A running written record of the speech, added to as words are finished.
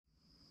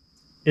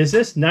is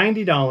this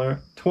 $90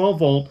 12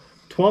 volt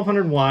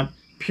 1200 watt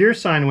Pure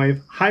Sine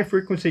Wave high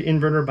frequency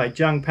inverter by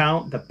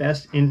Junbpaw the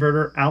best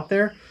inverter out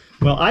there?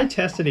 Well, I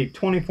tested a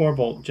 24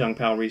 volt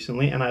Junbpaw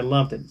recently and I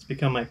loved it. It's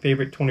become my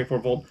favorite 24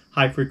 volt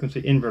high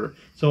frequency inverter.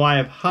 So I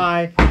have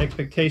high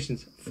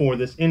expectations for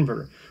this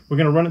inverter. We're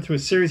going to run it through a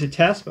series of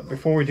tests, but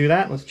before we do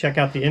that, let's check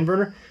out the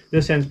inverter.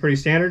 This end's pretty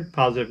standard,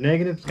 positive,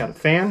 negative. It's got a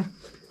fan.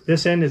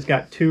 This end has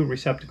got 2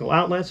 receptacle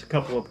outlets, a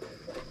couple of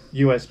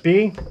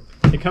USB.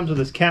 It comes with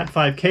this Cat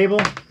 5 cable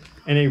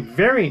and a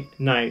very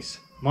nice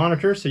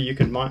monitor, so you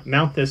can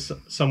mount this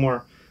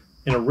somewhere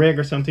in a rig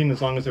or something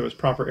as long as there was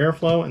proper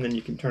airflow, and then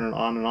you can turn it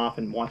on and off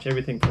and watch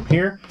everything from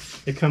here.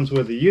 It comes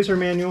with a user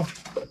manual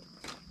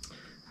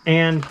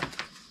and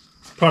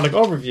product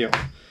overview.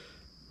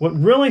 What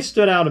really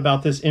stood out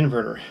about this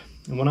inverter,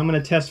 and what I'm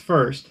going to test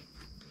first,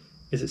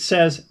 is it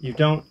says you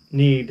don't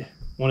need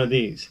one of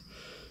these.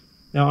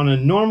 Now on a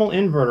normal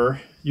inverter,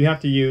 you have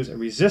to use a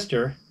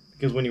resistor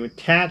because when you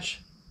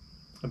attach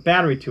a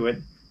battery to it,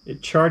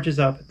 it charges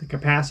up the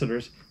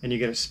capacitors and you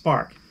get a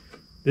spark.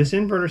 This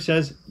inverter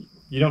says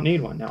you don't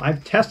need one. Now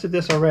I've tested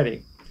this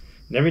already,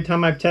 and every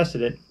time I've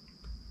tested it,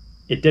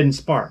 it didn't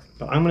spark.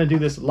 But I'm going to do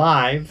this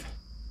live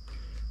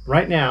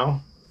right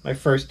now, my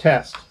first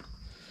test.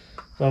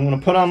 So I'm going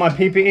to put on my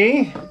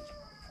PPE.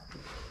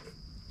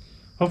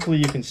 Hopefully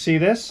you can see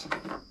this.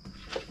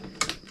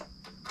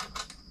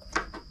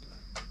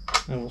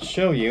 I will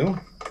show you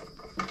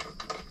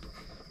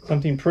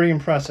something pretty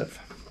impressive.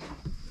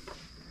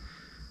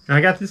 Now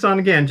I got this on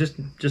again just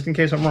in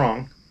case I'm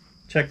wrong.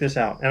 Check this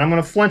out. And I'm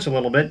going to flinch a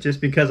little bit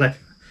just because I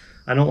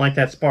don't like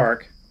that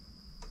spark.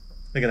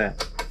 Look at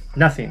that.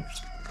 Nothing.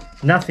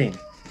 Nothing.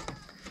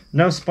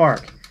 No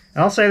spark.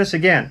 And I'll say this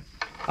again.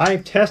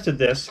 I've tested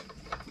this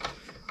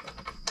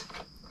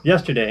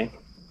yesterday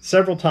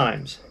several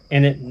times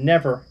and it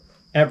never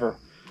ever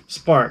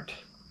sparked.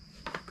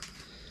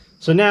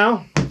 So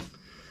now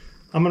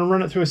I'm going to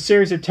run it through a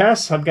series of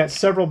tests. I've got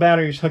several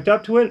batteries hooked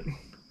up to it.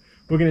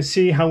 We're going to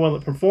see how well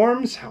it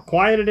performs, how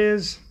quiet it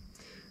is,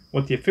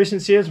 what the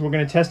efficiency is. We're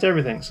going to test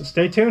everything. So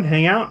stay tuned,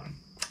 hang out.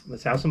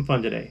 Let's have some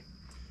fun today.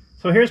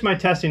 So here's my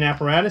testing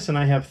apparatus, and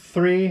I have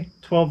 3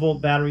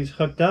 12-volt batteries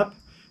hooked up.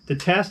 To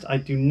test, I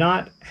do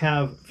not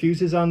have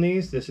fuses on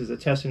these. This is a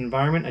testing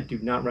environment. I do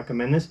not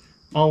recommend this.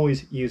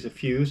 Always use a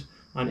fuse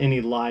on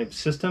any live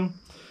system.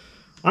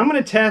 I'm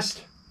going to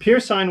test Pure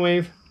Sine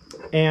Wave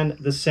and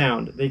the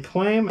sound. They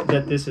claim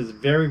that this is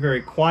very,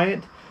 very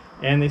quiet,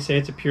 and they say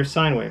it's a pure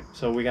sine wave.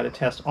 So we got to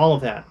test all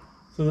of that.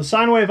 So the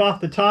sine wave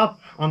off the top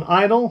on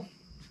idle,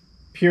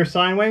 pure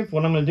sine wave.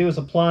 What I'm going to do is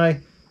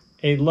apply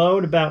a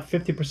load about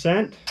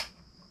 50%.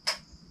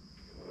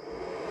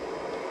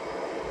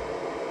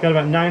 Got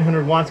about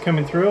 900 watts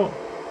coming through.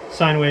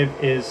 Sine wave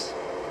is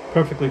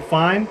perfectly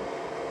fine.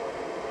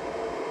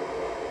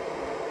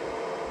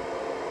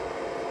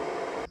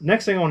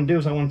 Next thing I want to do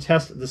is I want to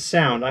test the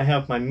sound. I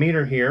have my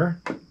meter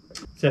here.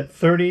 It's at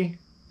 30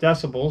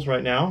 decibels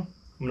right now.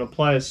 I'm going to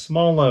apply a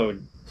small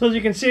load. So as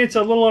you can see, it's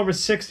a little over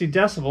 60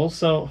 decibels.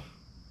 So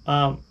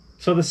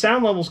the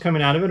sound levels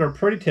coming out of it are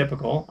pretty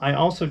typical. I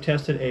also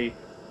tested a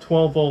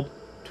 12 volt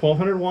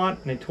 1200 watt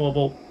and a 12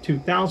 volt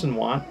 2000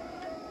 watt,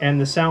 and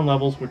the sound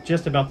levels were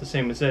just about the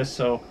same as this.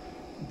 So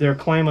their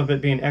claim of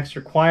it being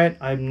extra quiet,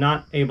 I'm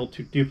not able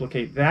to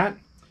duplicate that.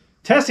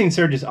 Testing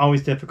surge is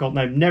always difficult, and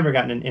I've never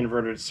gotten an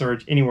inverter to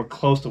surge anywhere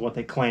close to what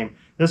they claim.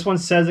 This one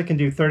says it can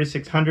do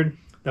 3600.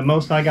 The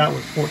most I got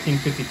was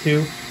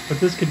 1452, but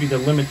this could be the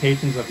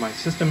limitations of my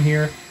system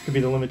here. It could be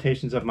the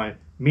limitations of my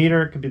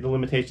meter. It could be the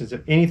limitations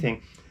of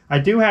anything. I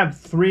do have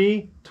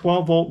 3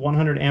 12 volt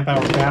 100 amp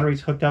hour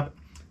batteries hooked up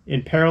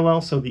in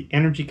parallel, so the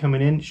energy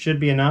coming in should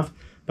be enough,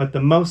 but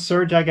the most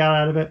surge I got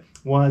out of it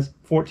was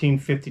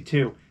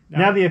 1452.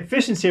 Now the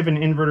efficiency of an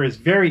inverter is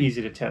very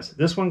easy to test.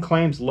 This one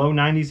claims low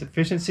 90s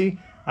efficiency.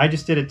 I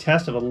just did a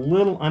test of a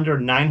little under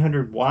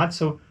 900 watts,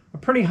 so a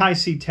pretty high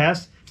C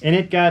test, and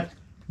it got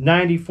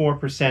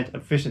 94%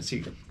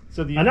 efficiency.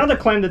 So another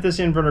claim that this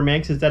inverter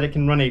makes is that it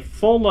can run a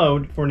full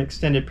load for an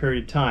extended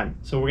period of time.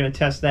 So we're going to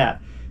test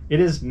that. It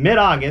is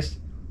mid-August,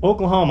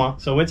 Oklahoma,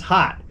 so it's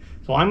hot.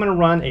 So I'm going to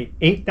run a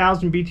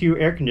 8,000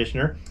 BTU air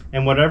conditioner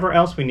and whatever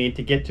else we need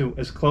to get to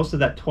as close to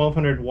that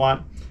 1200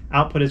 watt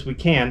output as we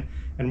can.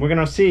 And we're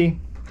going to see,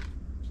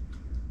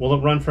 will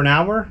it run for an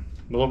hour?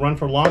 Will it run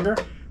for longer?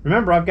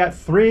 Remember, I've got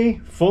 3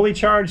 fully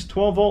charged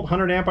 12 volt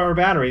 100 amp hour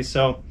batteries,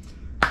 so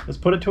let's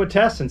put it to a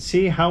test and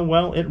see how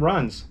well it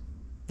runs.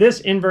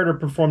 This inverter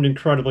performed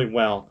incredibly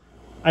well.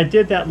 I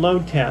did that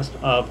load test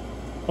of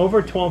over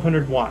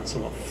 1200 watts,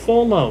 so a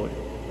full load,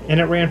 and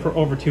it ran for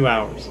over 2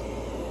 hours.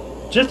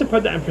 Just to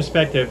put that in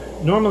perspective,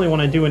 normally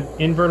when I do an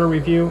inverter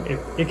review, if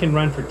it can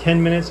run for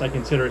 10 minutes, I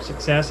consider it a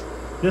success.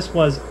 This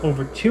was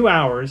over 2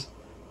 hours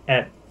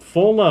at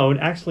full load,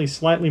 actually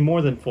slightly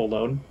more than full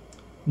load,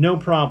 no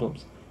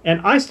problems. And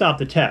I stopped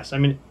the test. I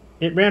mean,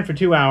 it ran for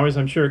 2 hours.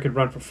 I'm sure it could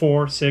run for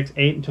 4, 6,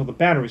 8 until the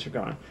batteries are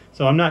gone.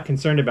 So I'm not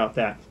concerned about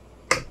that.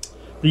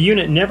 The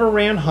unit never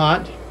ran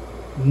hot,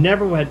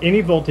 never had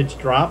any voltage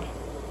drop.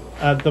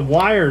 The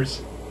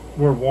wires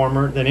were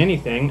warmer than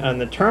anything,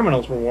 and the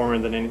terminals were warmer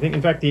than anything.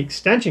 In fact, the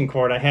extension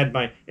cord I had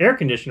my air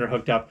conditioner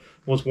hooked up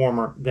was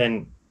warmer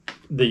than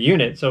the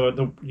unit. So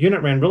the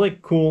unit ran really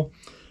cool.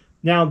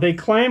 Now, they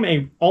claim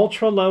a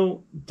ultra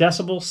low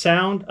decibel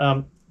sound.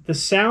 The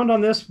sound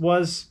on this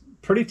was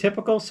pretty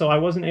typical, so I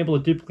wasn't able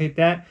to duplicate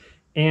that.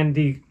 And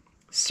the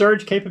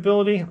surge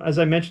capability, as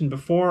I mentioned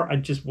before, I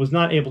just was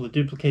not able to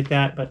duplicate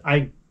that, but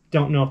I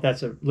don't know if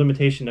that's a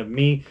limitation of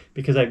me,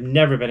 because I've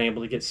never been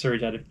able to get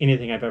surge out of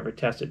anything I've ever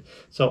tested.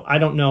 So I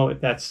don't know if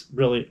that's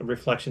really a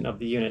reflection of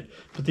the unit.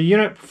 But the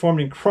unit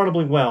performed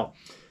incredibly well.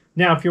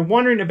 Now, if you're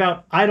wondering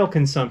about idle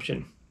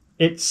consumption,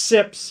 it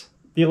sips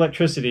the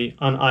electricity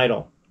on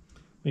idle.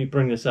 Let me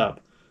bring this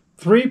up.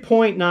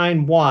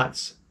 3.9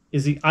 watts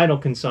is the idle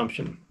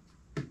consumption.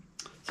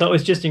 So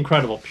it's just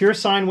incredible. Pure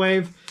sine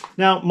wave.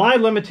 Now, my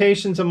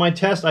limitations of my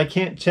test, I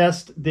can't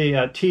test the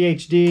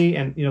THD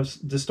and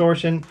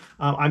distortion.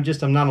 I'm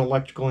not an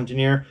electrical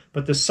engineer,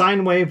 but the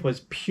sine wave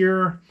was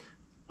pure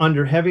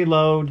under heavy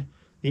load.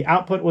 The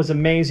output was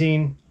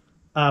amazing.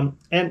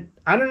 And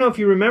I don't know if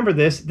you remember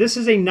this. This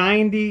is a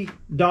 $90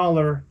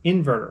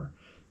 inverter.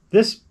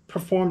 This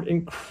performed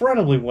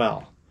incredibly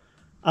well.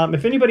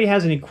 If anybody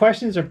has any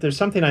questions, or if there's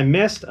something I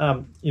missed,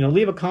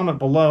 leave a comment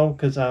below,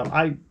 because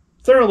I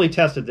thoroughly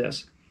tested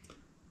this.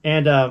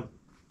 And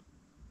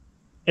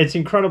it's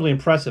incredibly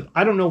impressive.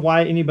 I don't know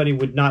why anybody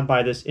would not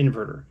buy this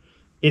inverter.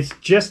 It's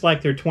just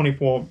like their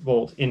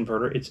 24-volt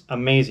inverter. It's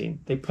amazing.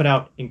 They put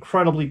out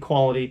incredibly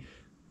quality,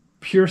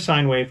 pure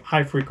sine wave,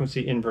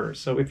 high-frequency inverters.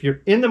 So if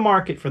you're in the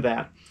market for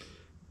that,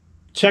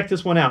 check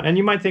this one out. And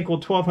you might think, well,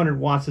 1,200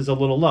 watts is a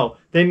little low.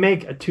 They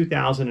make a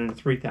 2,000 and a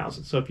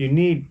 3,000. So if you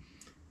need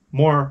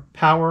more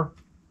power,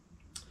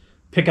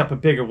 pick up a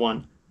bigger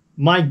one.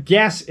 My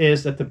guess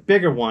is that the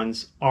bigger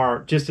ones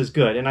are just as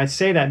good. And I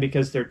say that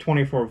because their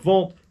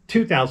 24-volt,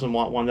 2,000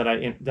 watt one that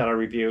I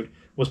reviewed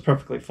was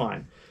perfectly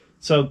fine.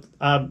 So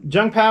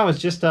Junbpaw is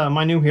just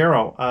my new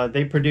hero.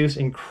 They produce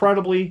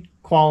incredibly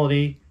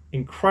quality,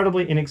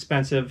 incredibly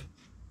inexpensive,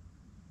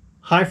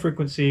 high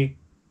frequency,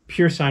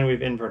 pure sine wave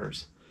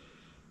inverters.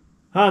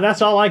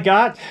 That's all I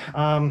got.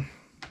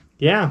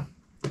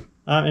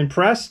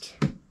 Impressed.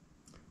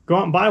 Go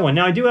out and buy one.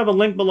 Now, I do have a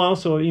link below,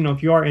 so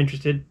if you are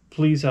interested,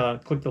 please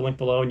click the link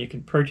below and you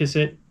can purchase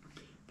it.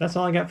 That's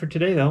all I got for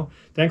today, though.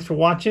 Thanks for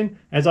watching.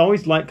 As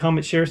always, like,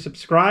 comment, share,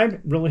 subscribe.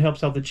 It really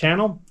helps out the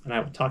channel, and I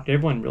will talk to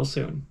everyone real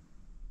soon.